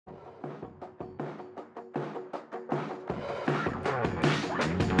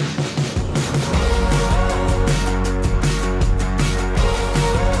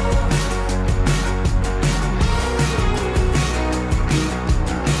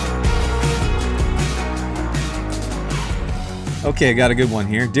Okay, I got a good one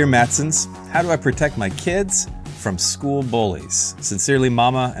here. Dear Mattsons, how do I protect my kids from school bullies? Sincerely,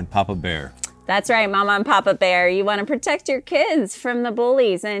 Mama and Papa Bear. That's right, Mama and Papa Bear. You want to protect your kids from the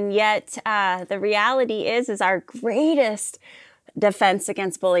bullies, and yet the reality is our greatest defense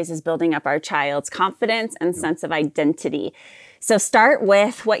against bullies is building up our child's confidence and sense of identity. So start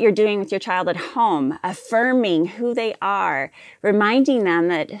with what you're doing with your child at home, affirming who they are, reminding them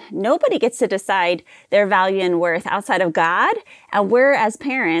that nobody gets to decide their value and worth outside of God. And we're, as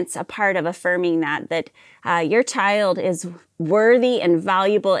parents, a part of affirming that your child is worthy and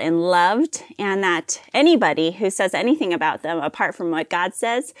valuable and loved, and that anybody who says anything about them apart from what God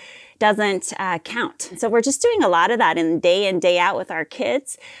says doesn't count. So we're just doing a lot of that in day out with our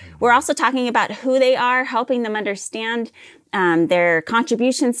kids. We're also talking about who they are, helping them understand their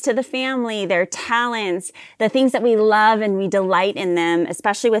contributions to the family, their talents, the things that we love and we delight in them,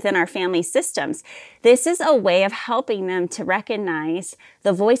 especially within our family systems. This is a way of helping them to recognize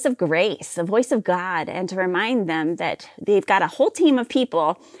the voice of grace, the voice of God, and to remind them that they've got a whole team of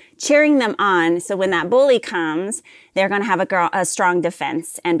people cheering them on. So when that bully comes, they're going to have a strong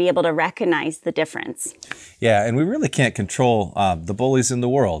defense and be able to recognize the difference. Yeah, and we really can't control the bullies in the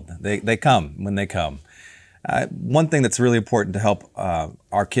world. They come when they come. One thing that's really important to help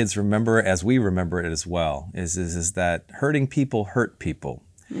our kids remember, as we remember it as well, is that hurting people hurt people.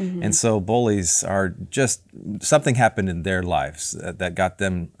 Mm-hmm. And so bullies are just, something happened in their lives that got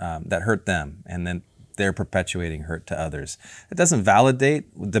them, that hurt them, and then they're perpetuating hurt to others. It doesn't validate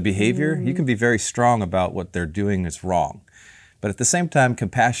the behavior. Mm-hmm. You can be very strong about what they're doing is wrong. But at the same time,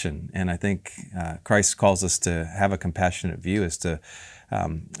 compassion, and I think Christ calls us to have a compassionate view as to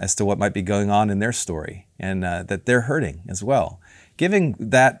what might be going on in their story, and that they're hurting as well. Giving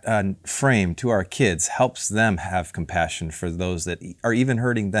that frame to our kids helps them have compassion for those that are even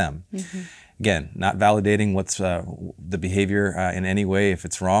hurting them. Mm-hmm. Again, not validating what's the behavior in any way if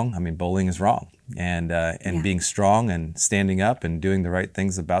it's wrong. I mean, bullying is wrong. And being strong and standing up and doing the right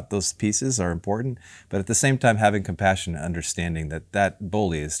things about those pieces are important. But at the same time, having compassion and understanding that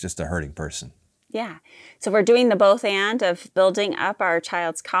bully is just a hurting person. Yeah. So we're doing the both and of building up our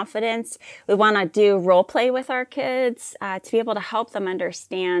child's confidence. We want to do role play with our kids to be able to help them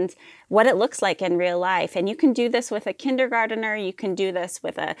understand what it looks like in real life. And you can do this with a kindergartner. You can do this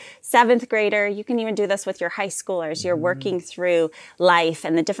with a 7th grader. You can even do this with your high schoolers. You're working through life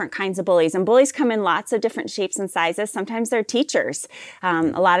and the different kinds of bullies. And bullies come in lots of different shapes and sizes. Sometimes they're teachers. A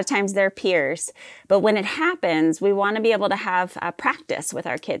lot of times they're peers. But when it happens, we want to be able to have practice with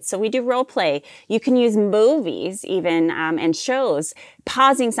our kids. So we do role play. You can use movies even and shows,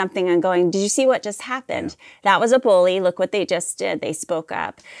 pausing something and going, did you see what just happened? That was a bully. Look what they just did. They spoke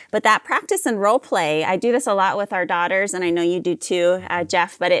up. But that practice and role play, I do this a lot with our daughters, and I know you do too,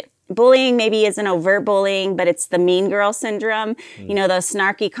 Jeff, but bullying maybe isn't overt bullying, but it's the mean girl syndrome. Mm. You know, those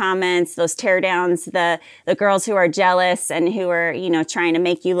snarky comments, those tear downs, the girls who are jealous and who are, trying to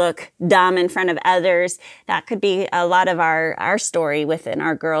make you look dumb in front of others. That could be a lot of our story within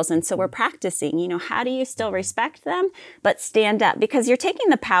our girls. And so we're practicing, how do you still respect them, but stand up? Because you're taking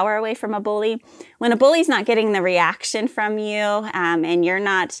the power away from a bully. When a bully's not getting the reaction from you and you're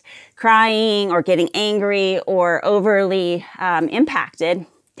not crying or getting angry or overly impacted,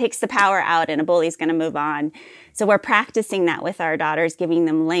 takes the power out and a bully's going to move on. So we're practicing that with our daughters, giving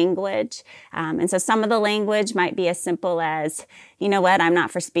them language. And so some of the language might be as simple as, you know what, I'm not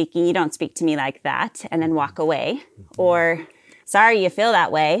for speaking. You don't speak to me like that, and then walk away. Or, sorry, you feel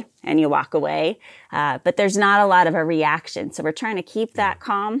that way, and you walk away. But there's not a lot of a reaction. So we're trying to keep that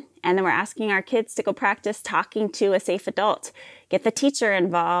calm. And then we're asking our kids to go practice talking to a safe adult. Get the teacher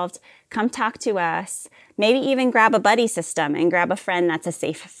involved. Come talk to us. Maybe even grab a buddy system and grab a friend that's a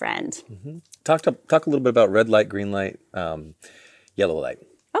safe friend. Mm-hmm. Talk a little bit about red light, green light, yellow light.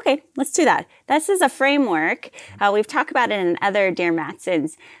 Okay, let's do that. This is a framework. We've talked about it in other Dear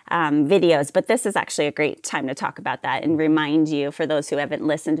Mattsons videos, but this is actually a great time to talk about that and remind you for those who haven't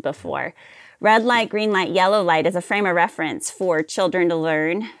listened before. Red light, green light, yellow light is a frame of reference for children to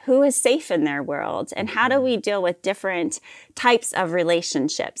learn who is safe in their world and how do we deal with different types of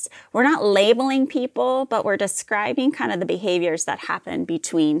relationships. We're not labeling people, but we're describing kind of the behaviors that happen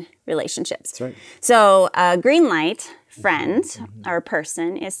between relationships. That's right. So a green light friend or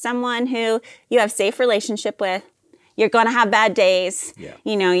person is someone who you have safe relationship with. You're going to have bad days. Yeah.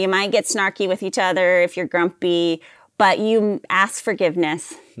 You might get snarky with each other if you're grumpy, but you ask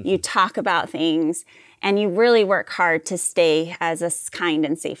forgiveness, you talk about things, and you really work hard to stay as a kind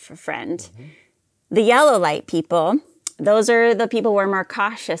and safe friend. Mm-hmm. The yellow light people, those are the people we're more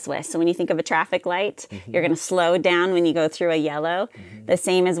cautious with. So when you think of a traffic light, you're going to slow down when you go through a yellow. The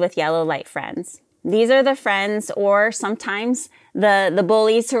same as with yellow light friends. These are the friends, or sometimes the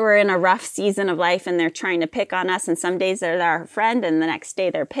bullies who are in a rough season of life and they're trying to pick on us, and some days they're our friend and the next day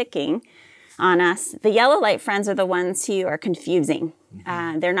they're picking on us. The yellow light friends are the ones who are confusing.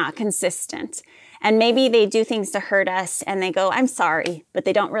 They're not consistent. And maybe they do things to hurt us and they go, I'm sorry, but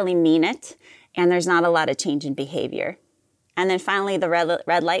they don't really mean it. And there's not a lot of change in behavior. And then finally, the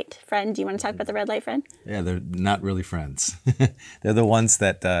red light friend. Do you want to talk about the red light friend? Yeah, they're not really friends. They're the ones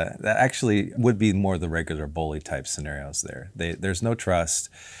that actually would be more the regular bully type scenarios there. There's no trust.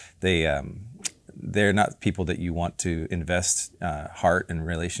 They're not people that you want to invest heart and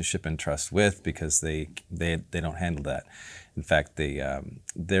relationship and trust with, because they don't handle that. In fact,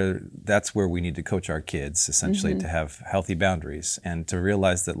 that's where we need to coach our kids, essentially, to have healthy boundaries and to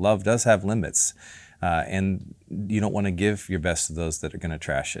realize that love does have limits. And you don't want to give your best to those that are going to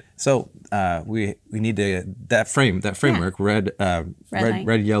trash it. So we need that framework,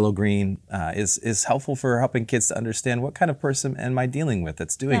 red, yellow, green, is helpful for helping kids to understand what kind of person am I dealing with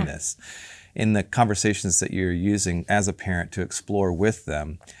that's doing this, in the conversations that you're using as a parent to explore with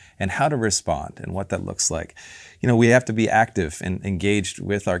them, and how to respond and what that looks like. We have to be active and engaged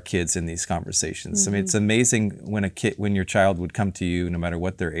with our kids in these conversations. I mean, it's amazing when your child would come to you, no matter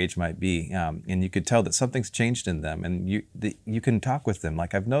what their age might be, and you could tell that something's changed in them, and you can talk with them.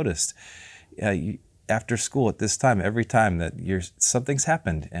 Like I've noticed, after school at this time, every time that something's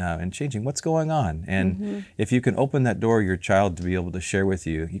happened and changing, what's going on? And if you can open that door, your child to be able to share with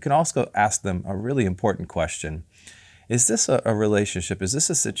you, you can also ask them a really important question. Is this a relationship? Is this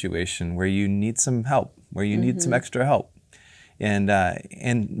a situation where you need some help, where you need some extra help?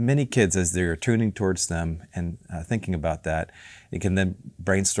 And many kids, as they're tuning towards them and thinking about that, they can then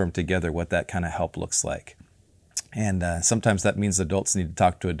brainstorm together what that kind of help looks like. And sometimes that means adults need to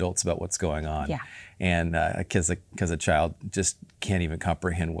talk to adults about what's going on. Yeah. And because a child just can't even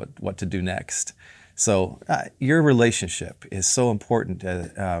comprehend what to do next. So your relationship is so important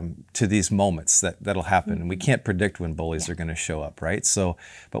to these moments that'll happen. And we can't predict when bullies are going to show up, right? So,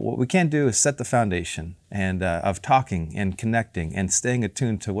 but what we can do is set the foundation and of talking and connecting and staying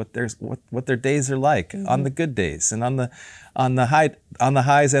attuned to what their days are like on the good days and on the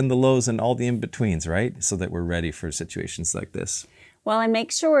highs and the lows and all the in-betweens, right? So that we're ready for situations like this. Well, and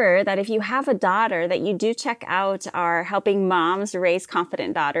make sure that if you have a daughter, that you do check out our Helping Moms Raise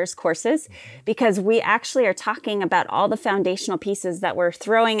Confident Daughters courses, because we actually are talking about all the foundational pieces that we're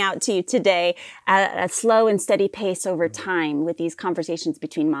throwing out to you today at a slow and steady pace over time with these conversations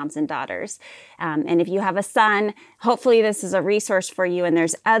between moms and daughters. And if you have a son, hopefully this is a resource for you. And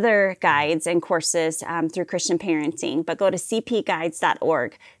there's other guides and courses through Christian Parenting, but go to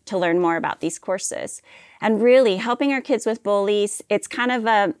cpguides.org to learn more about these courses. And really, helping our kids with bullies, it's kind of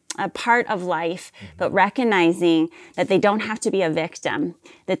a part of life, but recognizing that they don't have to be a victim,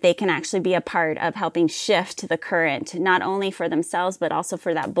 that they can actually be a part of helping shift the current, not only for themselves, but also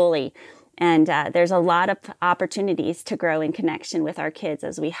for that bully. And there's a lot of opportunities to grow in connection with our kids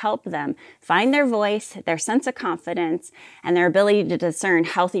as we help them find their voice, their sense of confidence, and their ability to discern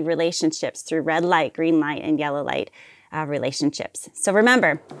healthy relationships through red light, green light, and yellow light relationships. So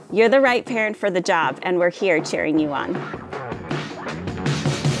remember, you're the right parent for the job, and we're here cheering you on.